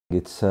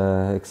It's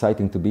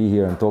exciting to be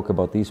here and talk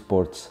about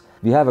esports.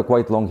 We have a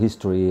quite long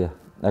history,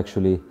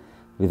 actually,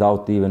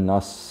 without even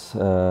us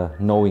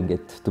knowing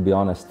it, to be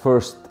honest.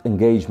 First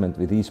engagement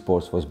with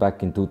esports was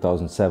back in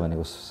 2007. It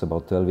was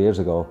about 12 years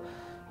ago,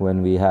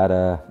 when we had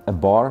a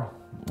bar,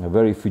 a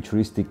very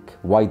futuristic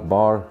white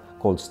bar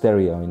called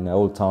Stereo in the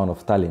old town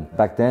of Tallinn.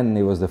 Back then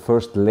it was the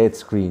first LED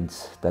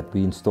screens that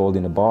we installed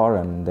in a bar,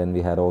 and then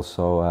we had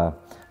also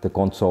the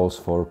consoles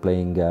for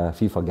playing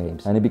FIFA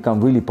games. And it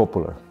became really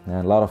popular.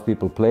 And a lot of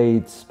people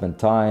played, spent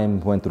time,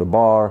 went to the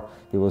bar.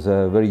 It was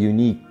a very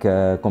unique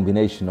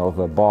combination of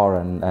a bar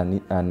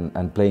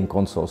and playing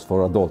consoles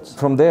for adults.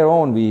 From there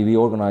on, we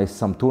organized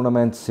some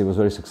tournaments. It was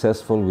very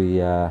successful. We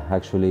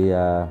actually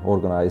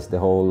organized the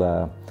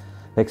whole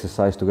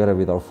exercise together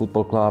with our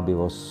football club. It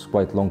was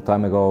quite a long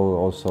time ago.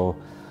 Also,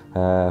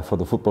 for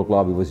the football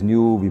club, it was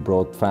new. We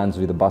brought fans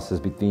with the buses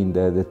between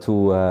the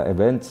two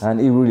events, and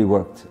it really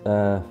worked.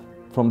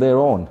 From there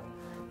on,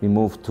 we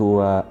moved to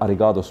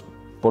Arigado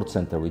Sports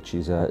Center, which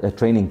is a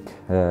training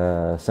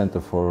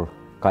center for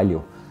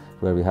Kalju,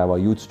 where we have our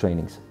youth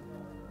trainings.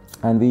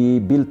 And we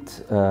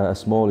built a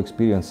small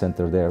experience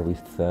center there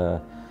with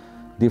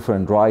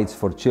different rides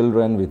for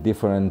children, with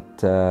different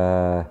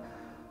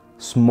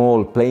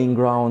small playing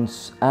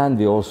grounds, and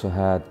we also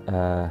had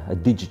a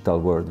digital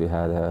world. We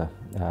had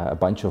a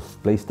bunch of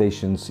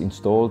PlayStations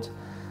installed,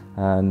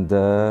 and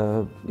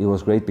it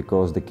was great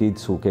because the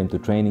kids who came to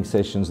training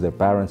sessions, their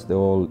parents, they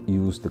all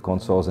used the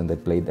consoles and they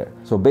played there.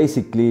 So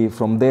basically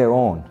from there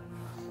on,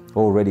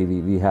 already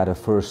we had a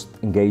first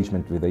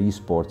engagement with the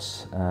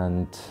esports,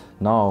 and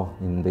now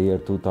in the year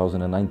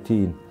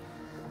 2019,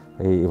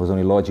 it was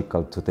only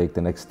logical to take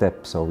the next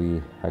step. So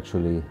we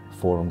actually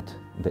formed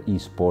the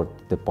eSport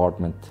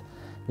department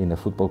in the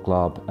football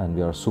club, and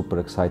we are super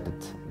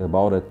excited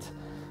about it.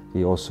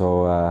 We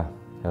also are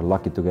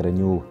lucky to get a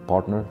new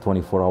partner,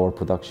 24-hour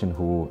production,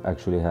 who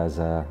actually has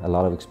a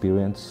lot of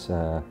experience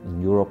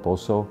in Europe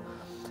also.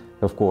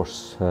 Of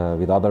course,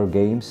 with other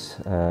games,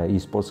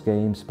 esports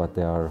games, but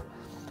they are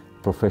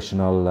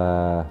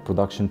professional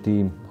production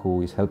team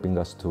who is helping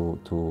us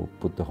to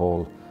put the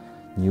whole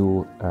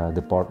new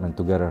department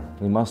together.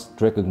 We must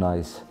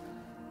recognize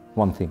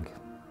one thing: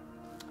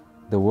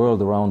 the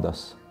world around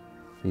us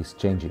is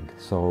changing.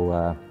 So,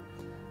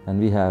 and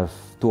we have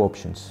two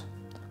options: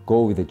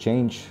 go with the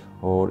change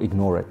or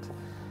ignore it.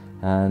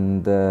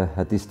 And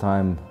at this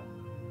time,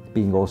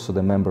 being also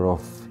the member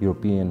of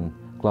European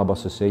Club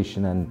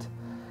Association, and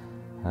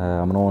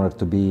I'm honored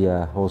to be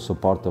also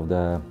part of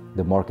the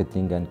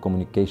marketing and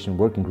communication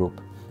working group.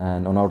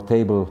 And on our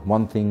table,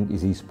 one thing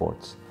is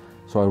esports.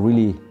 So I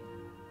really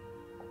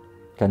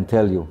can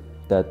tell you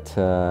that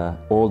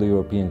all the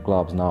European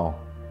clubs now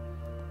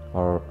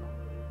are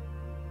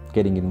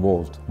getting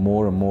involved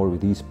more and more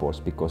with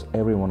esports, because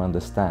everyone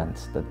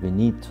understands that we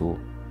need to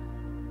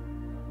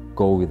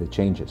go with the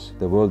changes.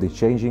 The world is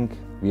changing,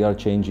 we are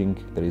changing.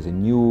 There is a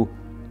new,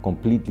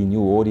 completely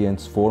new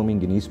audience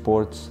forming in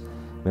esports.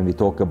 When we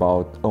talk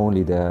about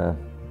only the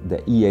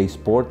EA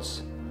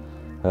Sports,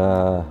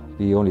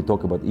 we only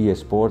talk about EA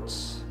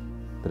Sports.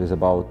 There is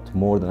about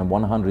more than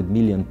 100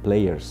 million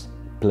players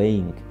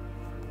playing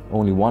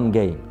only one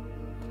game.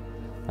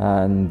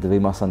 And we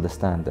must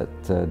understand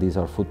that these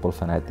are football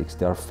fanatics,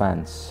 they are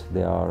fans,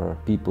 they are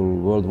people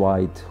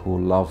worldwide who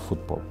love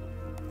football.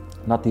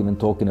 Not even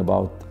talking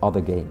about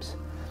other games.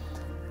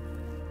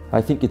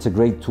 I think it's a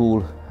great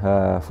tool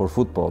for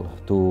football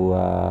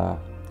to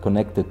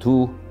connect the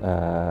two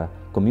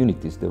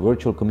communities, the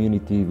virtual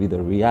community with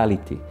the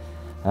reality,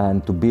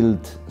 and to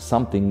build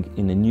something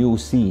in a new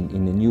scene,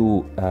 in a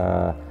new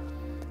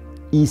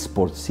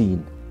esports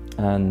scene,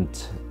 and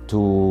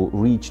to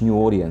reach new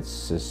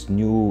audiences,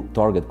 new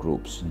target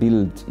groups,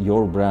 build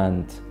your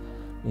brand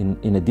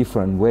in a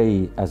different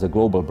way as a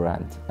global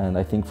brand. And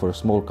I think for a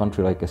small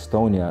country like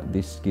Estonia,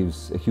 this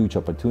gives a huge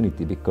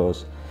opportunity,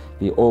 because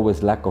we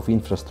always lack of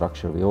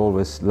infrastructure, we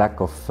always lack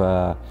of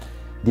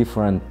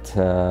different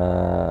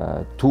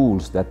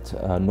tools that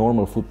a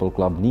normal football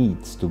club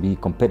needs to be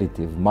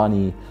competitive.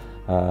 Money,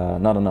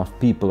 not enough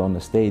people on the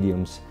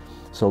stadiums.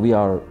 So we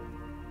are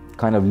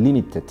kind of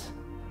limited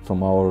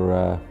from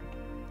our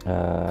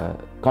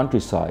country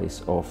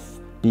size of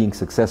being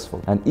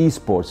successful, and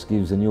esports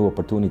gives a new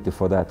opportunity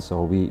for that.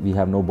 So we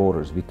have no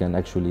borders. We can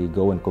actually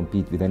go and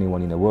compete with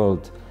anyone in the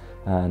world,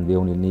 and we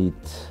only need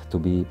to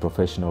be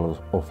professional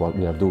of what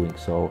we are doing.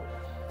 So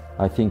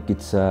I think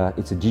it's a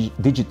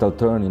digital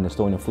turn in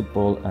Estonian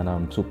football, and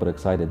I'm super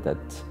excited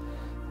that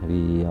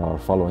we are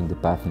following the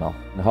path now.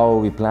 How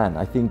we plan?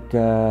 I think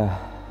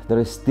there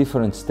is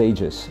different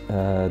stages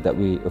that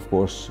we, of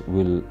course,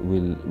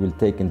 will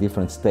take in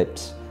different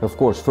steps. Of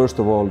course, first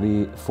of all,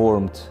 we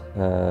formed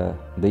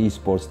the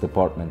esports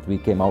department. We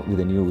came out with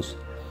the news.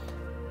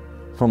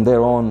 From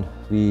there on,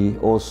 we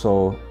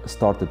also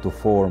started to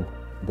form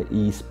the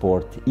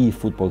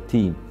eFootball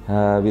team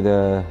with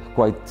a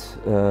quite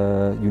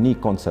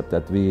unique concept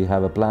that we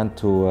have a plan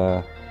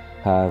to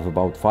have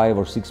about 5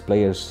 or 6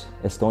 players,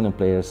 Estonian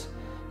players,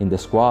 in the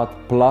squad,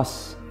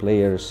 plus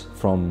players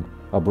from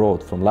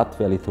abroad, from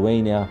Latvia,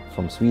 Lithuania,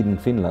 from Sweden,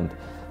 Finland,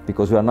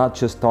 because we are not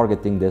just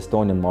targeting the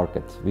Estonian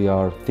market. We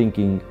are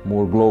thinking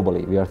more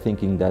globally. We are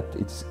thinking that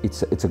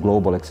it's a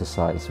global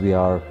exercise. We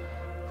are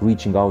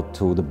reaching out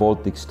to the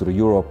Baltics, to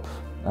Europe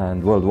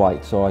and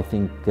worldwide. So I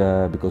think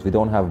because we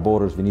don't have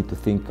borders, we need to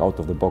think out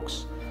of the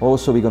box.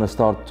 Also, we're going to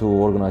start to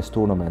organize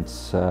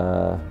tournaments.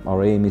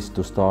 Our aim is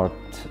to start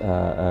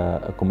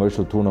a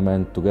commercial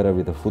tournament together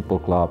with a football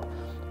club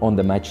on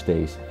the match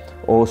days.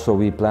 Also,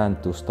 we plan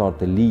to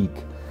start a league,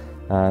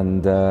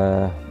 and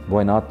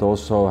why not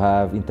also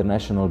have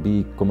international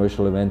big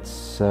commercial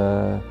events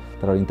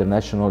that are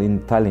international in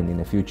Tallinn in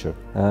the future.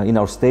 In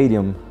our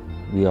stadium,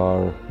 we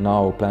are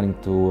now planning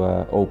to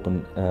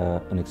open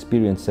an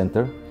experience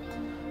center.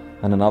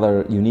 And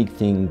another unique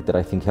thing that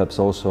I think helps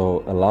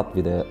also a lot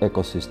with the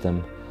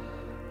ecosystem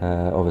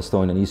of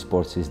Estonian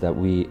esports is that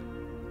we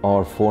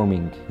are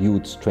forming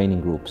youth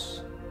training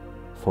groups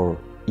for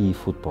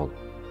e-football,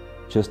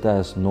 just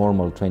as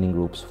normal training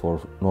groups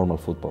for normal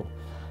football.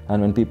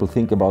 And when people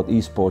think about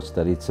esports,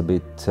 that it's a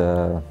bit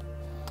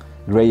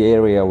gray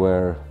area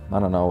where, I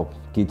don't know,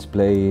 kids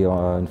play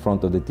in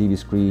front of the TV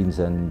screens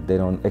and they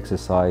don't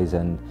exercise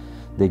and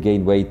they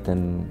gain weight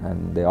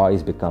and their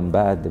eyes become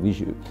bad, the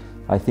vision.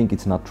 I think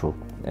it's not true.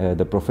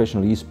 The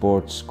professional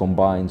esports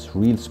combines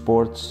real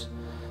sports,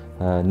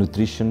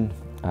 nutrition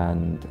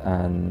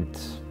and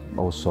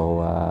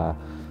also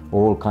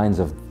all kinds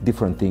of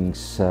different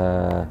things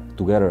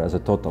together as a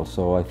total.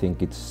 So I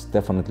think it's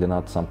definitely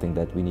not something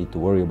that we need to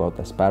worry about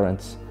as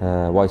parents,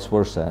 vice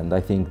versa. And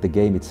I think the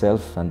game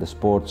itself and the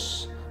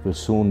sports will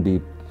soon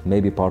be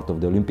maybe part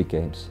of the Olympic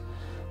Games.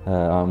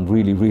 I'm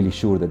really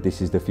sure that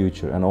this is the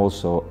future. And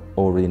also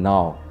already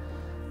now,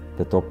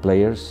 the top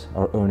players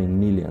are earning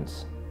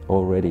millions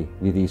already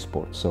with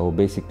esports. So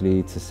basically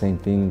it's the same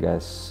thing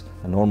as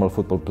a normal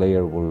football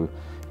player will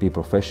be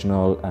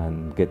professional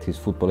and get his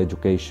football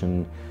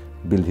education,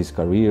 build his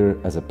career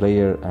as a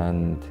player,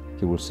 and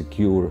he will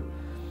secure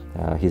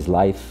his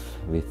life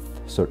with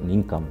certain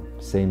income.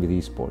 Same with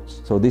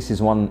esports. So this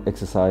is one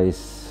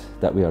exercise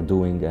that we are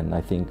doing, and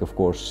I think of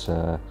course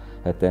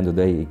at the end of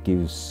the day it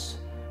gives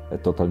a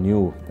total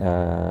new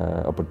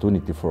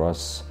opportunity for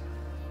us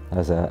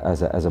as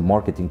a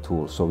marketing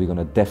tool. So we're going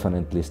to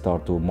definitely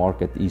start to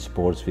market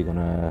esports. We're going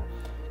to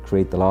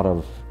create a lot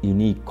of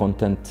unique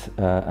content,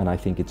 and I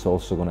think it's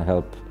also going to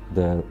help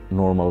the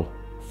normal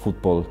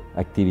football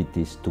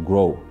activities to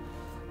grow.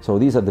 So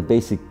these are the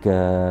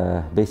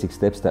basic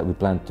steps that we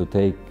plan to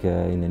take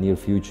in the near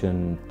future,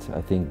 and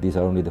I think these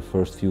are only the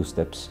first few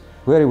steps.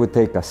 Where it would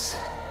take us?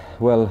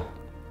 Well,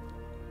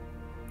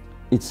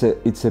 it's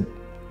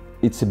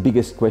a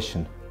biggest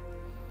question.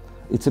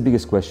 It's the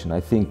biggest question. I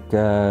think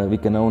we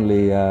can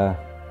only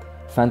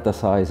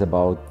fantasize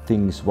about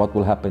things, what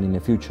will happen in the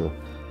future.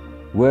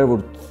 Where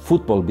would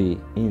football be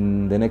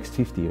in the next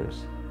 50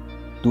 years?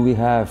 Do we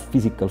have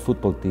physical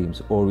football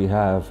teams, or we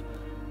have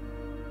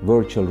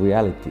virtual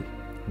reality?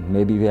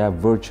 Maybe we have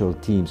virtual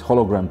teams,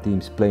 hologram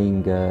teams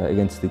playing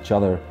against each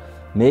other.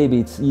 Maybe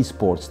it's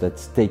eSports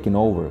that's taken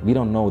over. We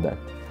don't know that.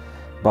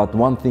 But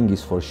one thing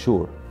is for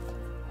sure,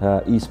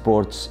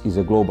 eSports is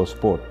a global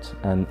sport,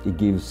 and it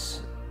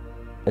gives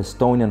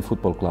Estonian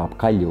football club,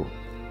 Kalju,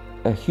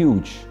 a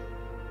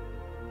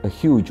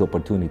huge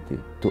opportunity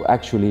to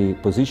actually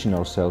position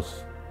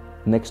ourselves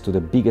next to the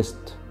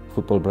biggest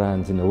football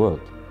brands in the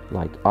world,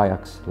 like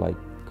Ajax, like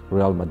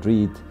Real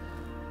Madrid,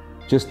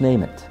 just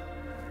name it.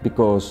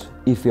 Because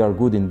if we are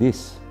good in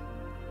this,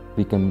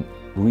 we can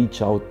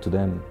reach out to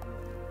them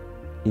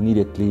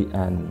immediately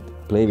and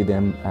play with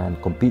them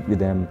and compete with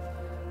them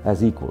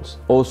as equals.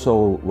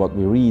 Also, what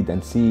we read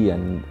and see,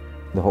 and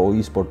the whole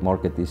esport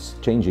market is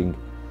changing,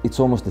 it's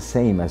almost the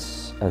same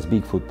as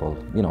big football.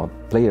 You know,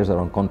 players are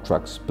on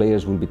contracts,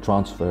 players will be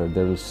transferred,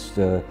 there is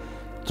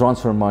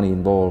transfer money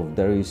involved,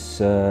 there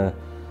is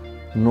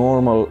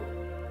normal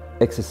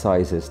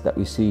exercises that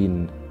we see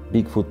in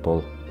big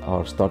football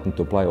are starting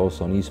to apply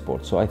also on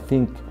esports. So I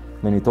think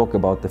when we talk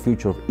about the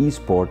future of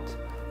esport,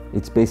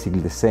 it's basically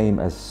the same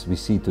as we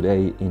see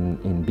today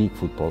in big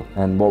football.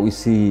 And what we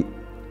see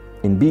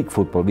in big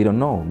football, we don't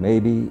know.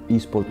 Maybe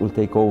esport will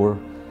take over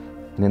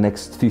in the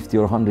next 50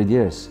 or 100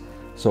 years.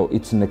 So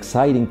it's an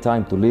exciting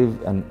time to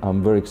live, and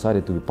I'm very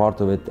excited to be part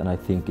of it, and I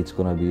think it's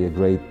going to be a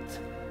great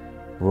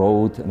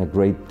road and a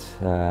great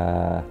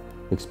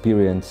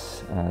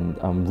experience, and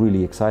I'm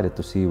really excited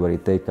to see where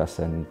it takes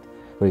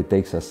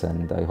us,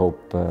 and I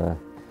hope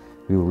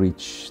we will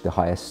reach the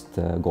highest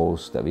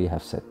goals that we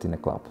have set in the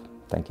club.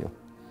 Thank you.